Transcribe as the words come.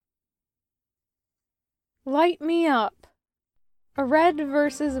Light Me Up, a red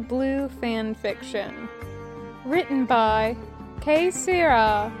versus blue fan fiction. Written by K.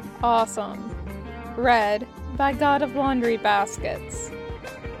 Sierra Awesome. Read by God of Laundry Baskets.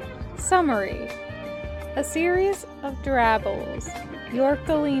 Summary: a series of drabbles,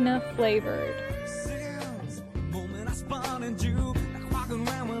 Yorkalina flavored.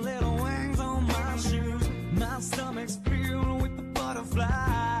 My stomach's filled with the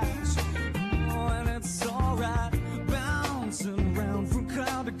butterflies. And it's alright, bouncing around from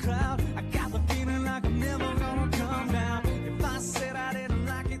cloud to cloud. I got the feeling like I'm never gonna come down. If I said I didn't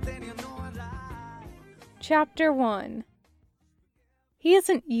like it, then you know I lied. Chapter 1. He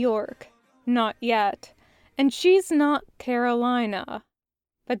isn't York, not yet, and she's not Carolina.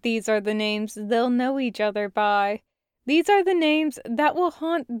 But these are the names they'll know each other by. These are the names that will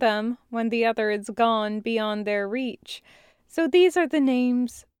haunt them when the other is gone beyond their reach. So these are the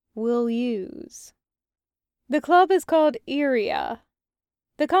names we'll use. The club is called Iria.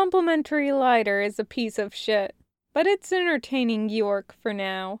 The complimentary lighter is a piece of shit, but it's entertaining York for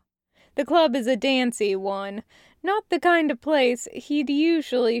now. The club is a dancy one, not the kind of place he'd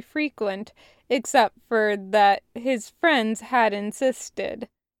usually frequent, except for that his friends had insisted.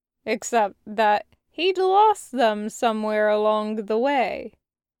 Except that he'd lost them somewhere along the way.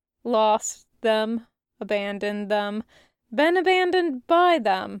 Lost them, abandoned them, been abandoned by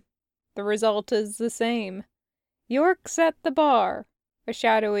them. The result is the same. York's at the bar, a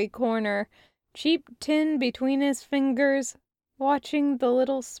shadowy corner, cheap tin between his fingers, watching the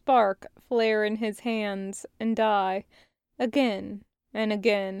little spark flare in his hands and die, again and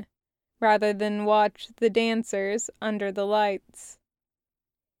again, rather than watch the dancers under the lights.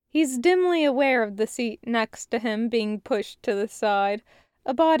 He's dimly aware of the seat next to him being pushed to the side,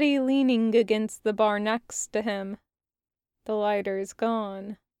 a body leaning against the bar next to him. The lighter's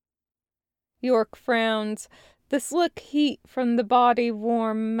gone. York frowns, the slick heat from the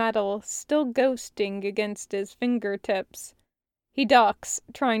body-warm metal still ghosting against his fingertips. He ducks,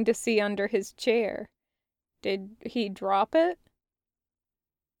 trying to see under his chair. Did he drop it?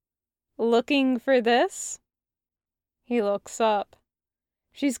 Looking for this? He looks up.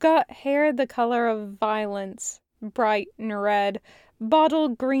 She's got hair the color of violence, bright and red, bottle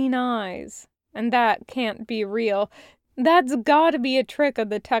green eyes. And that can't be real. That's gotta be a trick of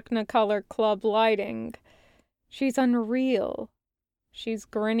the Technicolor Club lighting. She's unreal. She's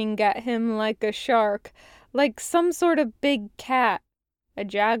grinning at him like a shark, like some sort of big cat. A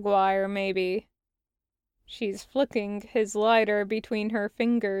jaguar, maybe. She's flicking his lighter between her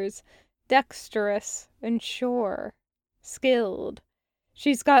fingers, dexterous and sure, skilled.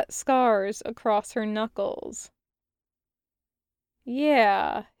 She's got scars across her knuckles.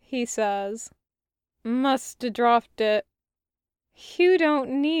 Yeah, he says. Must have dropped it. You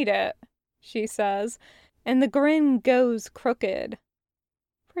don't need it, she says, and the grin goes crooked.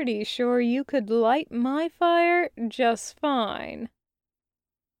 Pretty sure you could light my fire just fine.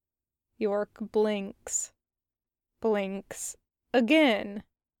 York blinks. Blinks again.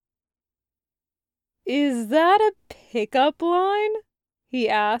 Is that a pickup line? He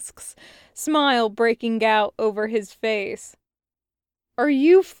asks, smile breaking out over his face. Are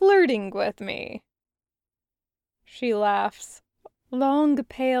you flirting with me? She laughs, long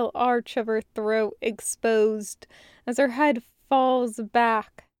pale arch of her throat exposed as her head falls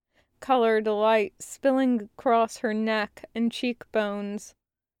back, colored light spilling across her neck and cheekbones.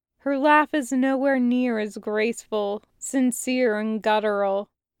 Her laugh is nowhere near as graceful, sincere and guttural,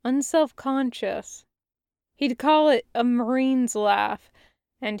 unself-conscious. He'd call it a Marine's laugh,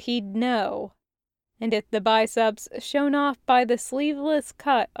 and he'd know. And if the biceps shown off by the sleeveless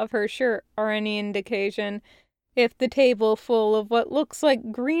cut of her shirt are any indication, if the table full of what looks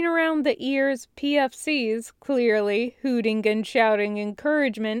like green around the ears PFCs clearly hooting and shouting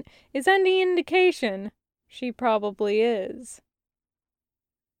encouragement is any indication, she probably is.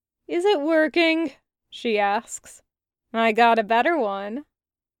 Is it working? She asks. I got a better one.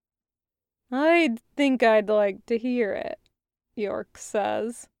 I think I'd like to hear it, York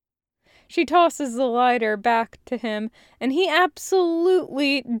says. She tosses the lighter back to him, and he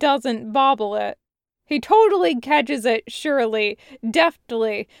absolutely doesn't bobble it. He totally catches it surely,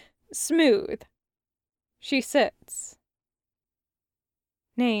 deftly, smooth. She sits.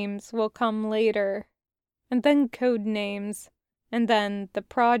 Names will come later, and then code names, and then the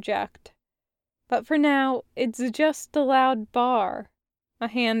project. But for now, it's just a loud bar, a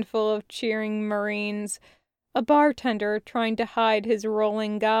handful of cheering Marines, a bartender trying to hide his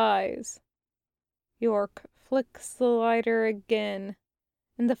rolling eyes. York flicks the lighter again,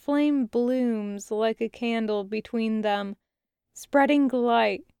 and the flame blooms like a candle between them, spreading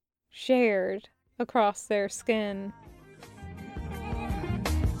light, shared across their skin.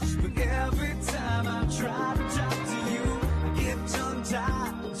 But every time I try to talk to you, I get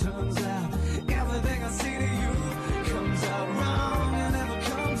tongue-tied. Turns out everything I say to you comes out wrong and never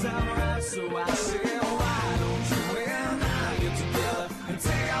comes out right. So I say, why don't you and I get together and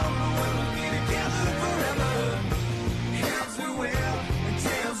take on the world and be together forever? Heads we will and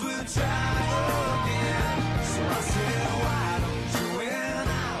tails we'll try again. So I say, why don't you and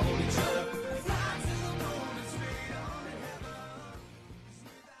I hold each other, fly to the moon and straight on to heaven?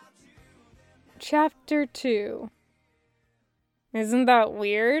 Chapter 2. Isn't that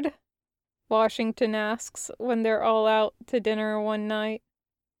weird? Washington asks when they're all out to dinner one night.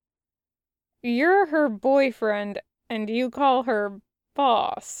 You're her boyfriend, and you call her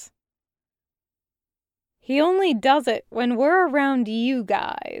boss. He only does it when we're around you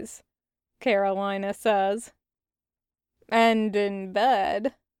guys, Carolina says. And in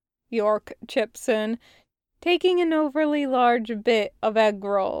bed, York chips in, taking an overly large bit of egg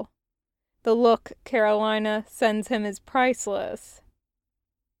roll. The look Carolina sends him is priceless.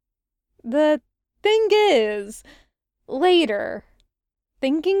 The thing is, later,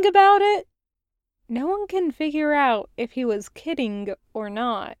 thinking about it, no one can figure out if he was kidding or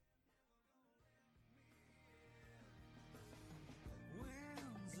not.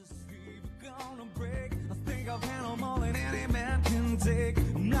 When's this fever gonna break? I think I've handled more than any man can take.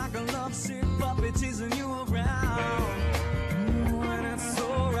 I'm not gonna love sick puppy chasing you around. When it's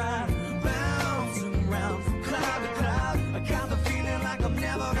alright, bouncing around from cloud to cloud. I got the feeling like I'm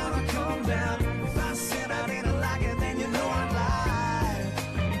never gonna come down. If I said I didn't like it, then you know I'd lie.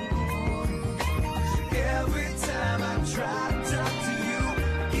 Every time I try to talk to you,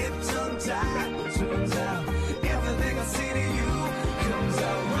 I get tongue-tied. Turns out everything I say to you comes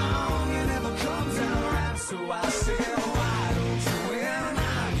out wrong and never comes out right. So I say, why don't you and I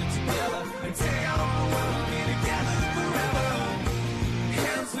get together and take on the world and be together forever?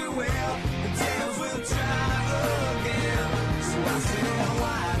 Heads we will, and tails we'll try again. So I say,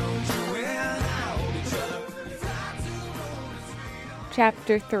 why don't you and I hold each other, fly to the moon and straight on.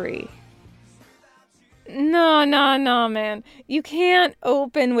 Chapter 3. No, man. You can't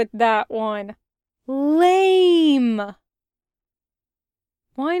open with that one. Lame.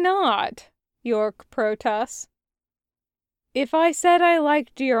 Why not? York protests. If I said I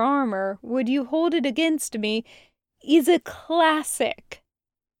liked your armor, would you hold it against me? Is a classic.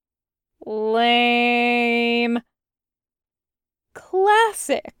 Lame.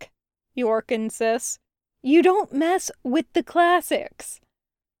 Classic, York insists. You don't mess with the classics.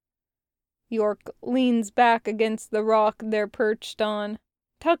 York leans back against the rock they're perched on.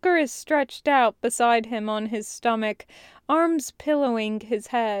 Tucker is stretched out beside him on his stomach, arms pillowing his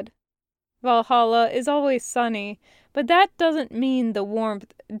head. Valhalla is always sunny, but that doesn't mean the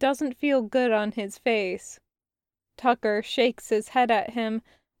warmth doesn't feel good on his face. Tucker shakes his head at him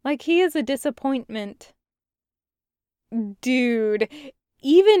like he is a disappointment. Dude,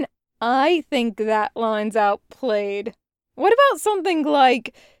 even I think that line's outplayed. What about something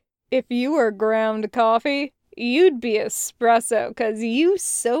like, if you were ground coffee, you'd be espresso 'cause you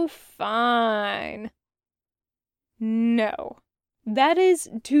so fine. No, that is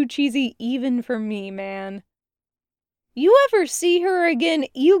too cheesy even for me, man. You ever see her again,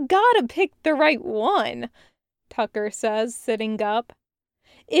 you gotta pick the right one, Tucker says, sitting up.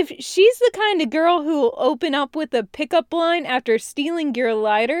 If she's the kind of girl who'll open up with a pickup line after stealing your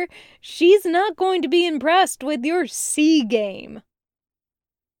lighter, she's not going to be impressed with your C game.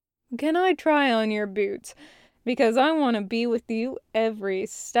 Can I try on your boots? Because I want to be with you every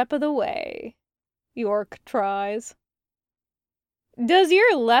step of the way. York tries. Does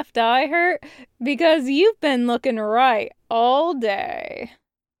your left eye hurt? Because you've been looking right all day,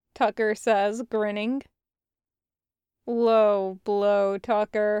 Tucker says, grinning. Low blow,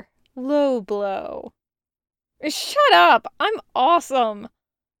 Tucker. Low blow. Shut up! I'm awesome!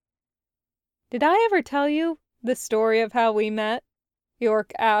 Did I ever tell you the story of how we met?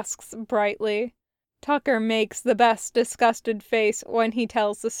 York asks brightly. Tucker makes the best disgusted face when he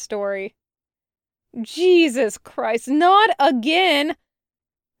tells the story. Jesus Christ, not again!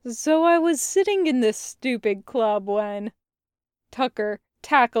 So I was sitting in this stupid club when... Tucker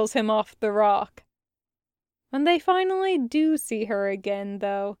tackles him off the rock. When they finally do see her again,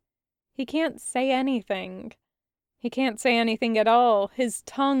 though, he can't say anything. He can't say anything at all. His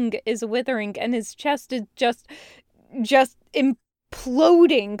tongue is withering and his chest is just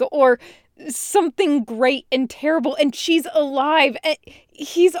imploding, or something great and terrible, and she's alive. And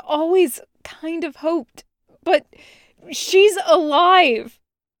he's always kind of hoped, but she's alive.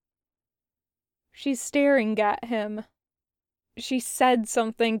 She's staring at him. She said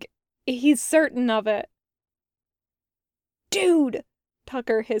something. He's certain of it. Dude,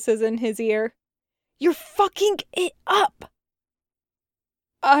 Tucker hisses in his ear. You're fucking it up!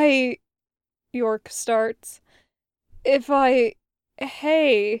 York starts. Hey...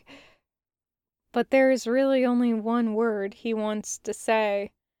 But there is really only one word he wants to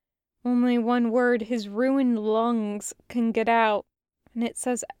say. Only one word his ruined lungs can get out, and it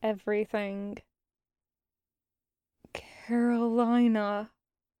says everything. Carolina.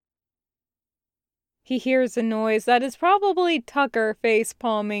 He hears a noise that is probably Tucker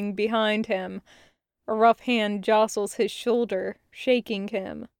face-palming behind him. A rough hand jostles his shoulder, shaking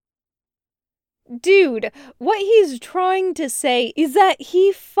him. Dude, what he's trying to say is that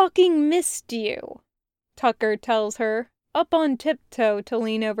he fucking missed you, Tucker tells her, up on tiptoe to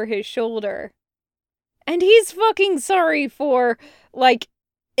lean over his shoulder. And he's fucking sorry for,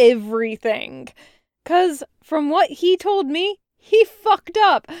 everything. 'Cause from what he told me, he fucked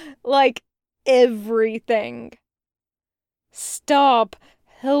up, everything. Stop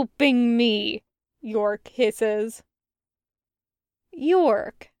helping me, York hisses.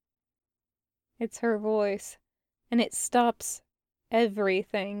 York. It's her voice, and it stops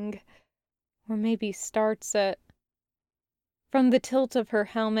everything, or maybe starts it. From the tilt of her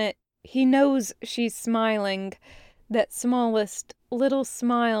helmet, he knows she's smiling, that smallest little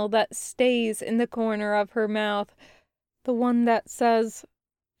smile that stays in the corner of her mouth, the one that says,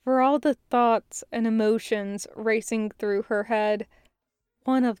 for all the thoughts and emotions racing through her head,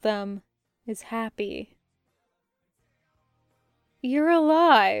 one of them is happy. You're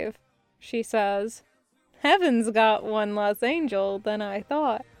alive, she says. Heaven's got one less angel than I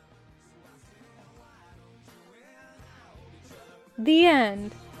thought. The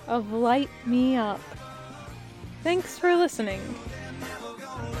end of Light Me Up. Thanks for listening.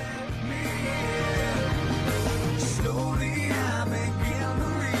 Slowly I begin to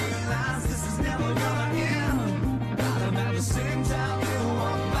realize this is never gonna end. But I'm at the same time you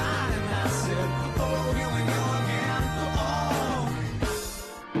walk by and I said, oh, here we go again.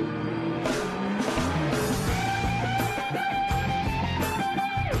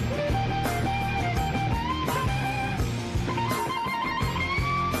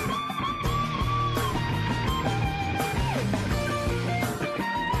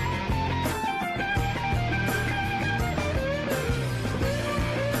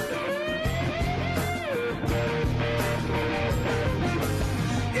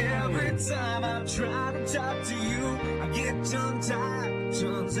 Time I try to talk to you, I get tongue-tied.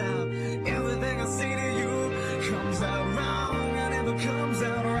 Turns out everything I say to you comes out wrong and never comes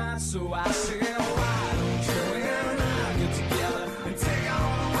out right. So I say